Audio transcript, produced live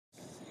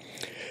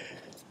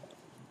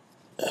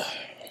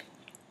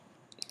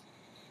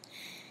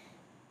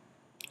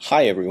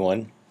Hi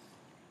everyone.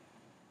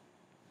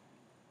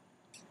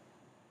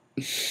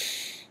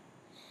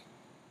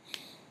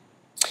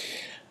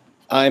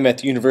 I'm at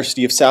the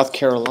University of South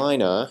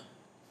Carolina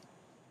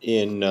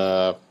in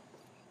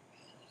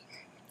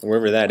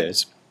wherever that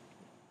is,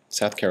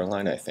 South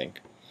Carolina I think.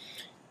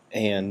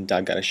 And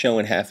I've got a show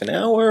in half an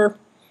hour,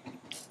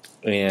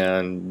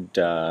 and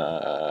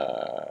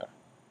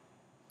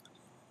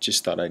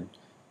just thought I'd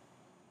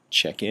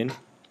check in.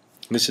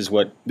 This is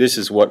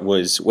what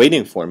was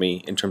waiting for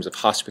me in terms of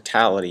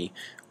hospitality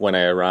when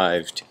I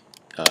arrived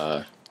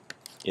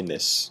in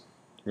this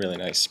really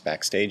nice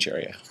backstage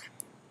area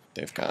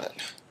they've got.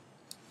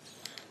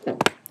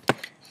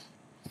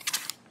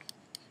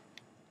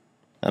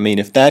 I mean,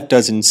 if that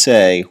doesn't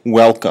say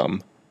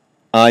welcome,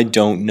 I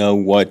don't know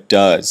what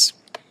does.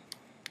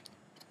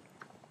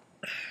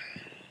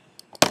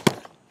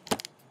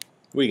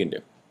 What are you going to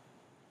do?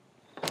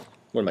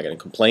 What am I going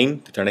to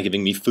complain that they're not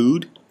giving me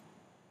food?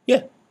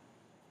 Yeah,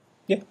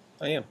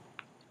 I am.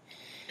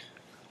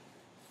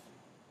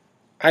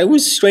 I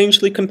was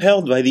strangely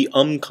compelled by the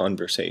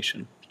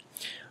conversation.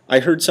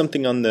 I heard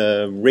something on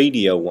the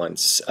radio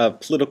once, a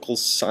political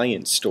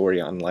science story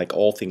on like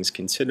All Things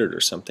Considered or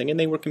something, and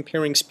they were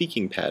comparing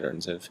speaking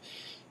patterns of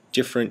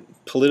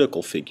different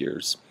political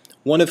figures,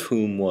 one of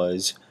whom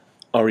was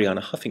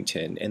Arianna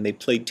Huffington, and they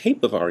played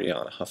tape of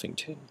Arianna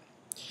Huffington.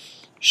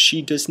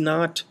 She does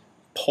not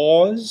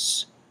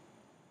pause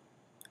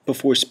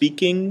before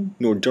speaking,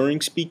 nor during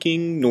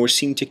speaking, nor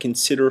seem to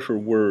consider her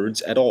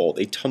words at all.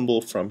 They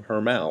tumble from her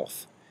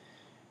mouth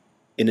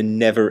in a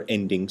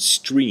never-ending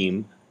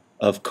stream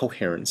of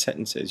coherent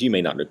sentences. You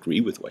may not agree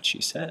with what she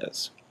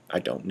says. I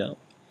don't know.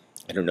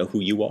 I don't know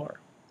who you are.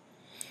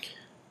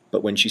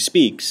 But when she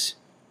speaks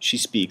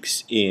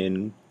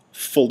in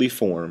fully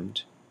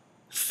formed,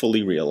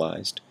 fully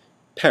realized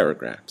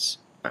paragraphs.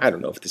 I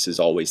don't know if this is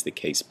always the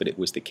case, but it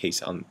was the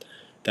case on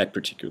that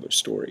particular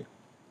story.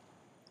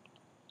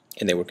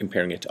 And they were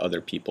comparing it to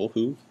other people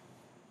who,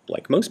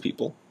 like most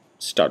people,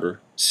 stutter,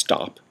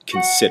 stop,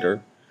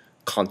 consider,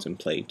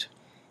 contemplate,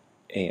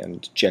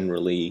 and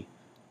generally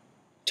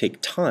take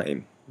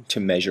time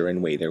to measure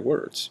and weigh their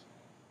words.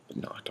 But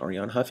not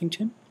Arianna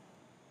Huffington.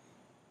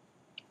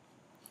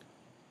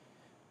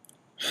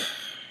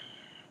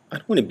 I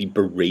don't want to be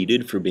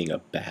berated for being a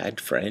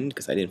bad friend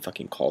because I didn't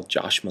fucking call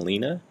Josh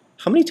Malina.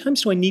 How many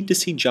times do I need to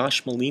see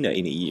Josh Malina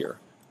in a year?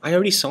 I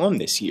already saw him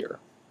this year.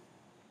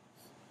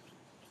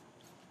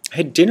 I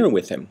had dinner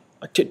with him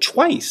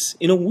twice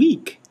in a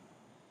week.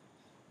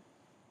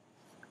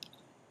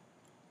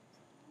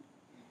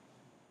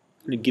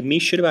 To give me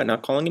shit about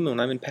not calling him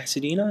when I'm in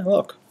Pasadena?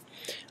 Look,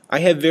 I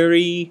have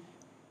very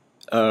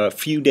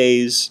few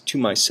days to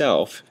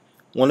myself.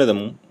 One of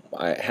them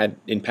I had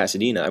in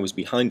Pasadena. I was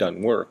behind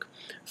on work.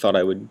 Thought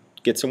I would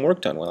get some work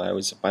done while I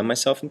was by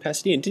myself in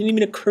Pasadena. It didn't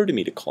even occur to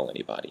me to call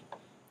anybody.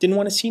 Didn't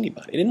want to see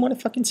anybody. I didn't want to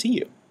fucking see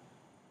you.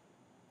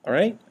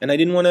 Alright? And I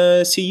didn't want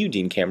to see you,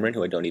 Dean Cameron,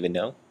 who I don't even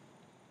know.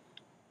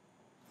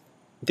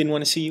 Didn't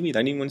want to see you either.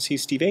 I didn't want to see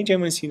Steve Age. I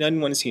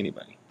didn't want to see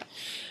anybody.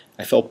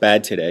 I felt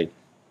bad today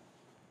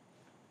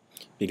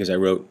because I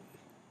wrote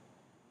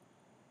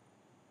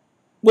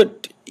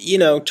what,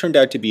 turned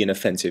out to be an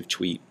offensive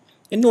tweet.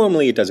 And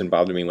normally it doesn't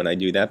bother me when I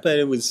do that, but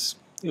it was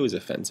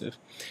offensive.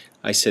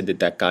 I said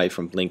that guy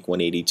from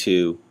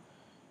Blink-182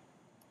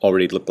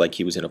 already looked like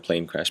he was in a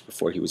plane crash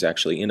before he was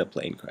actually in a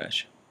plane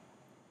crash.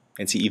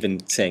 And see,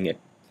 even saying it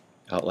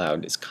out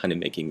loud is kind of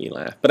making me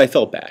laugh. But I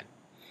felt bad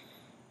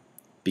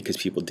because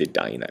people did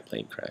die in that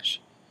plane crash.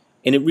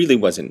 And it really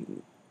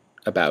wasn't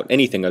about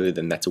anything other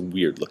than that's a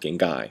weird-looking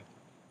guy.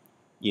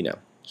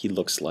 He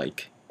looks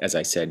like, as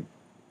I said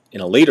in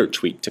a later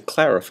tweet to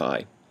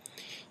clarify,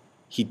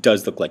 he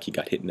does look like he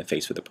got hit in the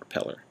face with a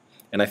propeller.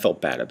 And I felt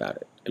bad about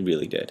it. I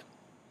really did.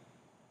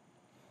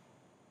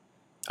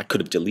 I could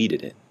have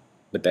deleted it,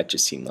 but that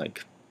just seemed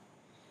like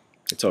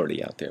it's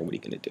already out there. What are you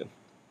going to do?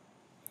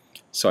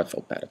 So I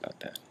felt bad about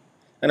that.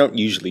 I don't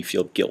usually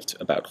feel guilt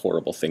about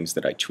horrible things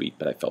that I tweet,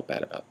 but I felt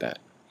bad about that.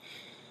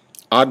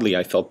 Oddly,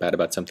 I felt bad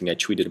about something I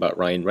tweeted about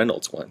Ryan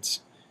Reynolds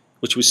once,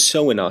 which was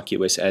so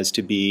innocuous as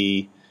to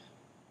be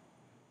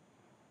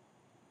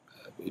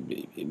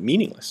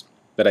meaningless.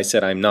 But I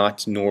said I'm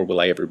not, nor will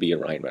I ever be a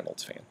Ryan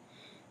Reynolds fan.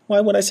 Why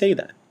would I say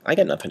that? I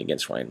got nothing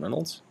against Ryan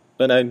Reynolds,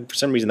 but for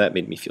some reason that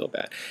made me feel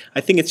bad.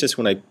 I think it's just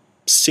when I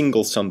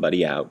single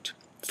somebody out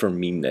for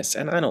meanness,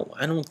 and I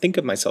don't think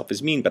of myself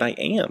as mean, but I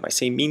am. I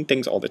say mean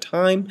things all the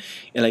time,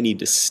 and I need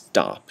to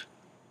stop.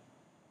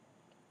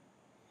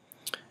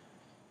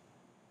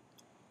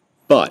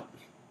 But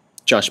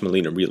Josh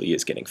Malina really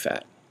is getting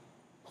fat.